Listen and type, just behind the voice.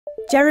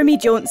Jeremy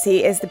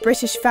Jauncey is the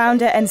British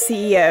founder and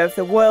CEO of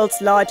the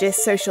world's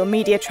largest social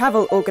media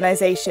travel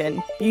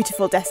organisation,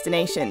 Beautiful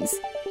Destinations.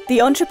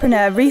 The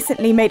entrepreneur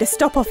recently made a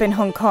stop-off in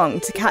Hong Kong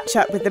to catch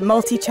up with the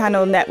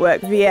multi-channel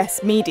network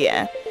VS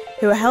Media,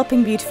 who are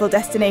helping Beautiful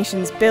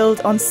Destinations build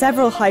on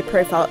several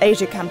high-profile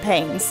Asia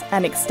campaigns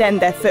and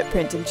extend their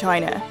footprint in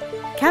China.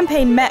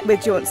 Campaign met with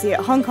Jauncey at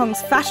Hong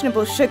Kong's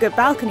fashionable Sugar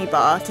Balcony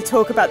Bar to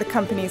talk about the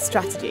company's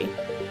strategy.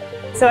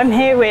 So I'm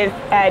here with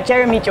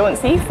Jeremy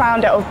Jauncey,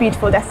 founder of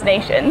Beautiful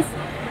Destinations.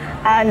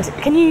 And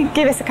can you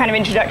give us a kind of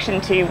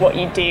introduction to what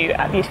you do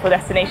at Beautiful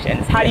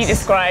Destinations? How do you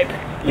describe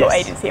your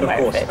agency and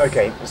where it fits?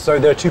 Okay, so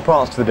there are two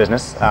parts to the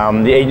business.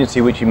 The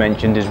agency, which you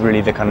mentioned, is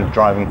really the kind of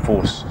driving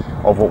force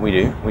of what we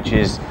do, which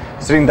is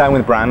sitting down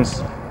with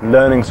brands,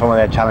 learning some of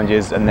their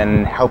challenges, and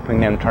then helping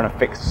them trying to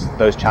fix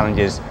those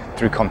challenges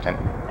through content.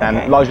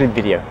 And largely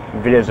video.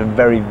 Video is a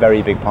very,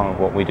 very big part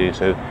of what we do.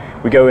 So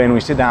we go in, we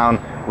sit down,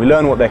 we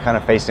learn what they're kind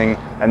of facing,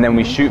 and then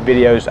we shoot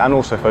videos and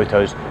also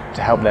photos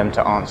to help them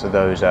to answer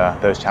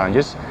those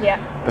challenges.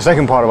 Yeah. The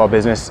second part of our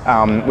business,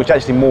 which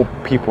actually more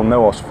people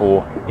know us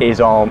for,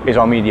 is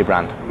our media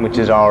brand, which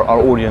is our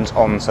audience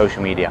on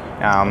social media.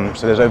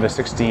 So there's over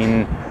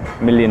 16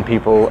 million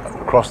people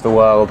across the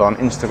world on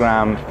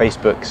Instagram,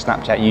 Facebook,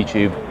 Snapchat,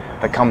 YouTube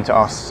that come to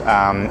us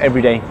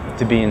every day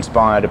to be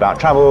inspired about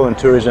travel and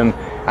tourism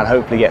and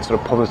hopefully get sort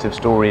of positive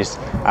stories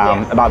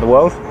about the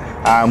world.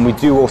 We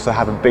do also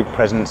have a big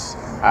presence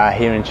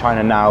here in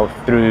China now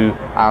through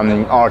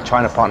our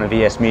China partner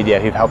VS Media,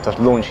 who've helped us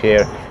launch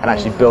here and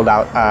actually build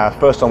out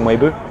first on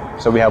Weibo.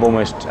 So we have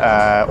almost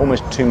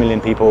 2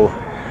 million people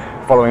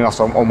following us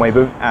on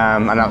Weibo,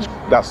 and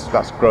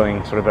that's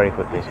growing sort of very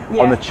quickly.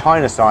 Yeah. On the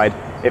China side,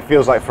 it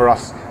feels like for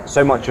us,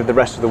 so much of the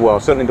rest of the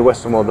world, certainly the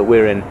Western world that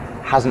we're in,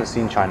 hasn't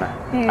seen China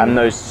and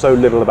knows so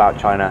little about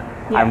China.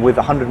 Yeah. And with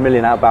 100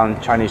 million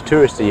outbound Chinese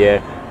tourists a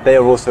year, they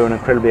are also an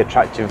incredibly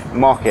attractive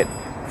market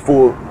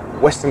for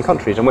Western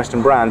countries and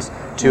Western brands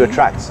to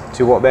attract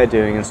to what they're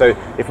doing. And so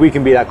if we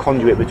can be that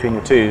conduit between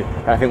the two,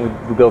 then I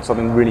think we build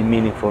something really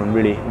meaningful and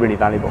really, really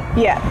valuable.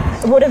 Yeah.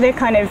 What are the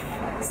kind of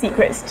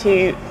secrets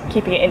to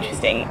keeping it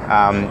interesting?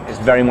 It's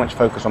very much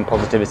focused on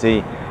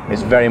positivity.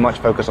 It's very much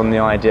focused on the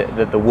idea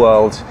that the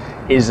world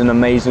is an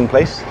amazing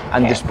place.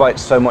 And despite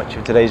so much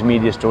of today's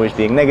media stories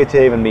being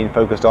negative and being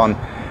focused on,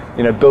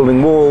 you know,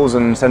 building walls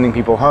and sending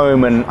people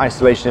home and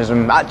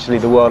isolationism, actually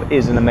the world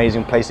is an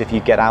amazing place if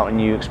you get out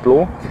and you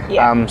explore.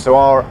 Yeah. So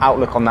our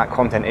outlook on that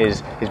content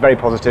is very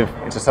positive.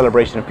 It's a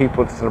celebration of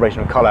people, it's a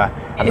celebration of colour.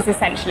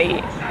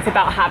 It's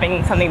about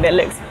having something that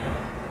looks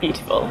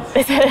beautiful.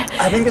 Is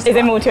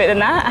there more to it than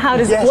that?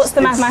 What's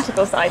the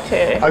mathematical side to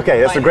it?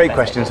 Okay, that's a great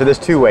question. So there's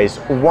two ways.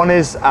 One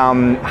is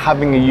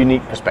having a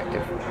unique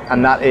perspective,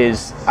 and that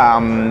is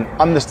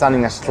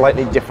understanding a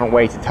slightly different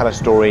way to tell a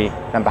story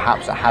than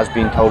perhaps it has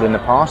been told in the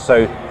past.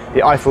 So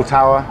the Eiffel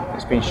Tower,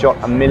 it's been shot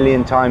 1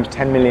 million times,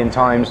 10 million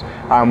times.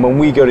 When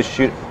we go to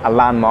shoot a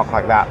landmark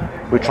like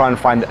that, we try and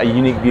find a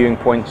unique viewing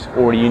point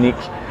or a unique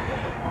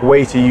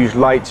way to use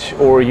light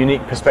or a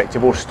unique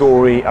perspective or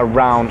story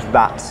around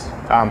that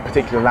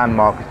particular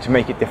landmark to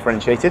make it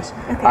differentiated.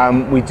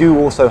 We do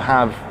also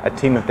have a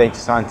team of data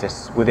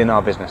scientists within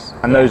our business,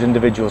 and those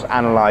individuals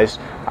analyze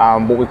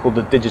what we call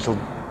the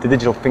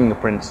digital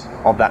fingerprint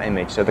of that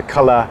image. So the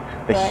color,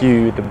 the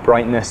hue, the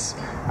brightness,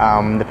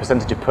 the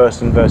percentage of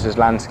person versus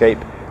landscape,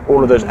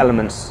 all of those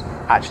elements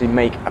actually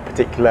make a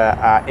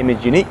particular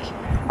image unique.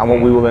 And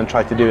what we will then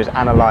try to do is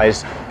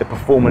analyze the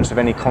performance of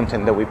any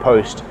content that we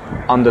post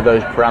under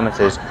those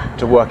parameters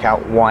to work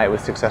out why it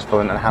was successful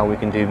and how we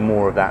can do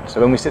more of that.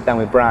 So when we sit down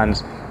with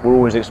brands, we're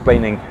always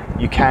explaining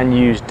you can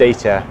use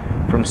data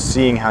from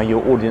seeing how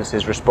your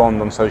audiences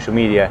respond on social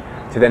media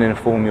to then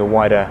inform your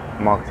wider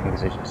marketing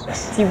decisions.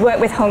 So you work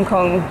with Hong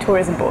Kong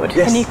Tourism Board.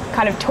 Yes. Can you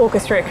kind of talk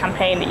us through a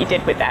campaign that you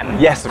did with them?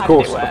 Yes, of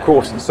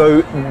course.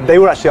 So they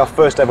were actually our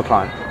first ever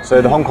client.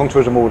 So the Hong Kong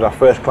Tourism Board was our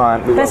first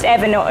client. First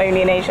ever, not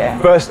only in Asia?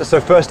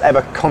 First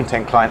ever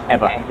content client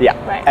ever. Okay.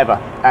 Yeah,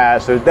 ever.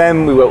 So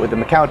then we worked with the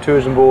Macau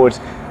Tourism Board,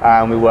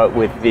 we worked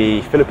with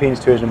the Philippines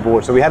Tourism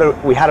Board. So we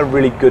had a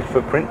really good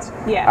footprint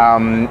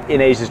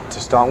in Asia to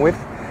start with.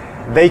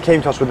 They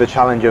came to us with the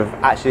challenge of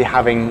actually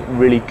having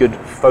really good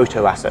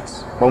photo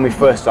assets when we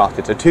first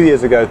started. So 2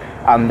 years ago,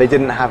 they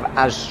didn't have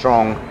as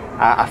strong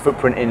a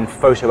footprint in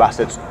photo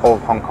assets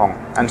of Hong Kong.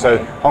 And so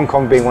Hong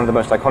Kong being one of the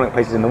most iconic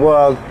places in the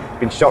world,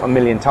 been shot 1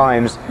 million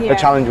times, the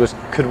challenge was,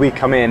 could we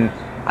come in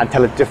and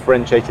tell a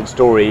differentiated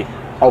story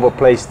of a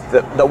place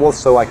that was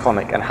so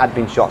iconic and had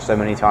been shot so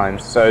many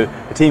times. So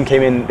the team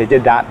came in, they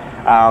did that.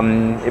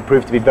 It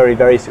proved to be very,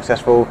 very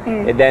successful.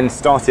 It then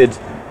started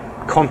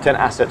content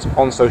assets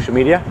on social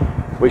media,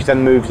 which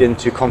then moved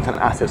into content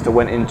assets that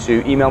went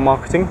into email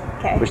marketing,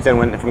 which then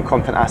went from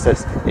content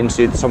assets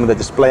into some of the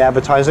display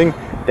advertising,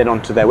 then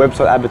onto their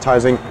website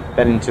advertising,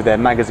 then into their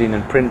magazine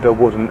and print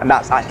billboards, and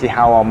that's actually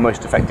how our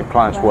most effective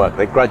clients work.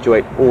 They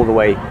graduate all the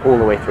way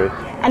through.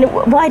 And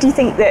why do you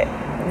think that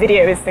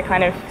video is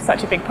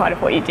such a big part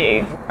of what you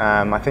do?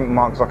 I think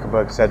Mark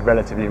Zuckerberg said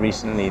relatively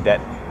recently that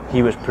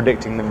he was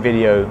predicting that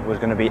video was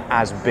going to be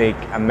as big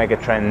a mega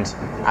trend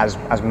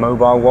as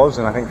mobile was,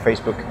 and I think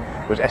Facebook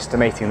was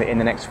estimating that in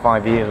the next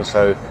 5 years or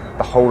so,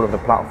 the whole of the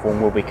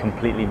platform will be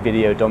completely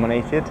video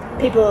dominated.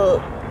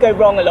 People go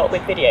wrong a lot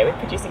with video, with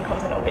producing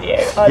content on video.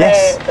 Are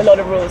Yes. there a lot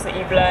of rules that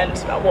you've learned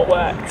about what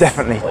works?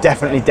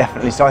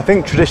 Definitely. So I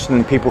think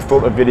traditionally people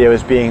thought of video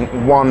as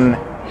being one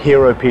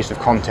hero piece of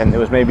content. There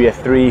was maybe a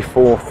 3,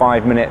 4,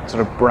 5 minute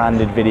sort of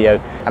branded video,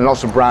 and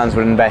lots of brands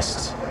would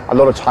invest a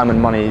lot of time and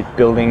money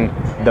building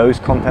those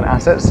content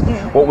assets.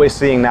 What we're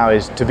seeing now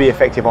is, to be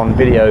effective on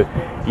video,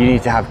 you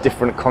need to have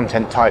different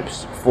content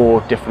types for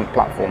different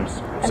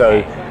platforms.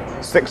 So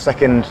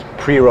 6-second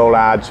pre-roll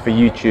ads for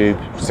YouTube,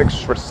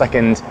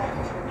 6-second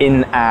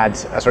in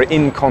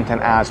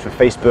content ads for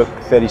Facebook,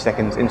 30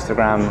 seconds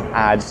Instagram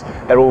ads.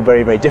 They're all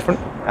very, very different.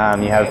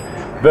 You have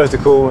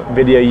vertical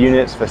video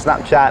units for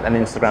Snapchat and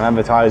Instagram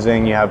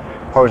advertising. You have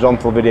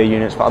horizontal video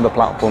units for other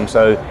platforms.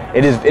 So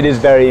it is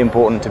very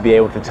important to be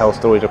able to tell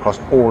stories across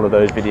all of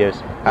those video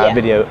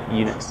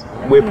units.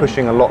 We're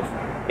pushing a lot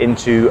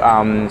into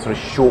sort of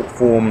short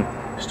form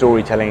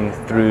storytelling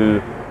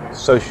through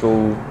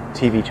social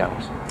TV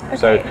channels.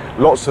 So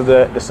lots of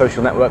the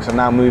social networks are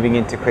now moving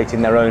into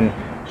creating their own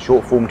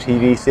short form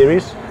TV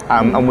series,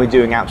 and we're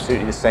doing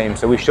absolutely the same.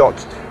 So we shot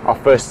our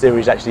first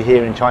series actually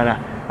here in China.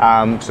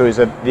 So it's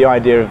the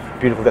idea of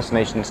beautiful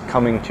destinations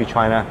coming to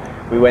China.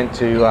 We went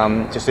to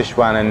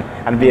Sichuan,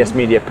 and VS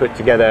Media put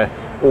together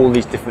all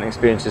these different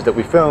experiences that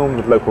we filmed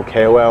with local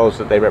KOLs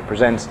that they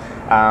represent,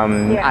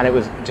 and it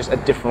was just a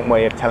different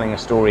way of telling a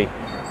story.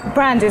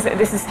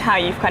 This is how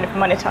you've kind of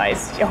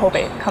monetized your whole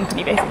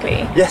company,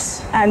 basically.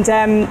 Yes.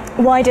 And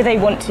why do they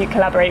want to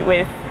collaborate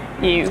with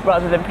you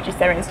rather than produce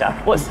their own stuff?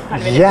 What's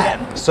kind of in it for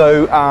them?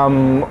 So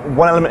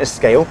one element is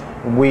scale.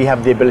 We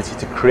have the ability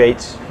to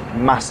create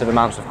massive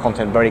amounts of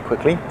content very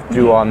quickly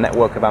through our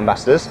network of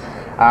ambassadors.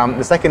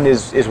 The second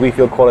is we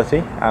feel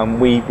quality.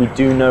 We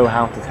do know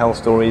how to tell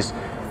stories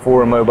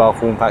for a mobile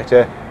form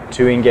factor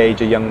to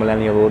engage a young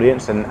millennial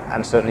audience,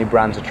 and certainly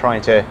brands are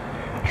trying to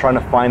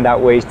find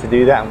out ways to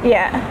do that.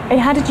 Yeah. And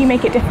how did you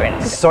make it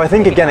different? So I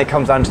think again it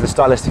comes down to the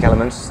stylistic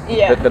elements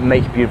that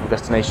make Beautiful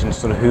Destinations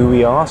sort of who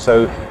we are.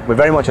 So we're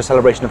very much a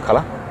celebration of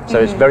colour. So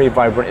it's very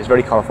vibrant, it's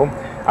very colourful.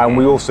 And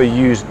we also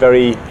use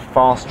very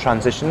fast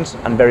transitions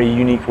and very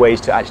unique ways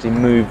to actually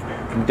move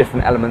from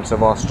different elements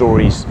of our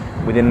stories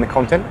within the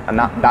content, and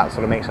that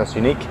sort of makes us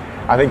unique.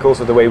 I think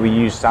also the way we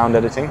use sound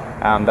editing,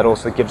 that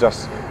also gives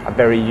us a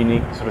very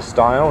unique sort of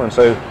style. And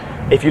so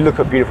if you look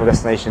at Beautiful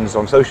Destinations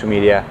on social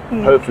media,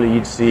 hopefully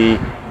you'd see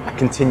a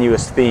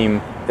continuous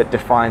theme that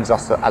defines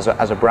us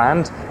as a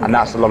brand, and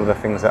that's a lot of the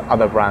things that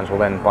other brands will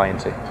then buy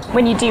into.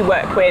 When you do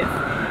work with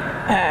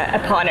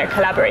a partner,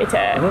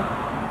 collaborator,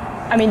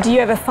 I mean, do you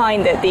ever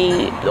find that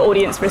the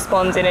audience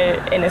responds in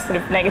a sort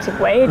of negative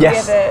way?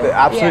 Yes,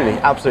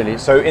 absolutely.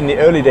 So in the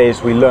early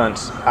days, we learnt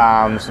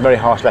some very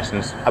harsh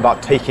lessons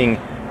about taking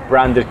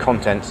branded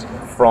content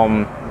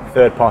from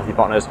third-party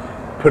partners,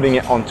 putting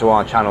it onto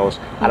our channels,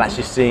 and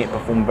actually seeing it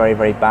perform very,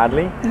 very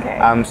badly.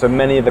 So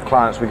many of the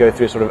clients, we go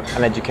through sort of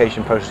an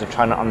education process of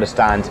trying to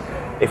understand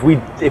if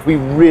we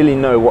really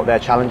know what their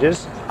challenge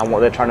is and what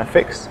they're trying to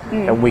fix,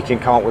 then we can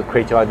come up with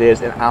creative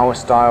ideas in our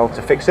style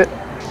to fix it.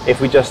 If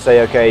we just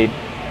say, okay,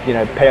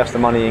 pay us the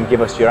money and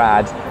give us your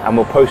ad and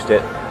we'll post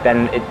it,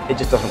 then it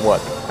just doesn't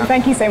work. Well,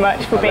 thank you so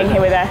much for being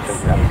here with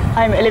us.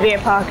 I'm Olivia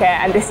Parker,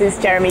 and this is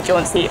Jeremy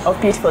Jauncey of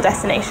Beautiful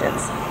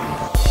Destinations.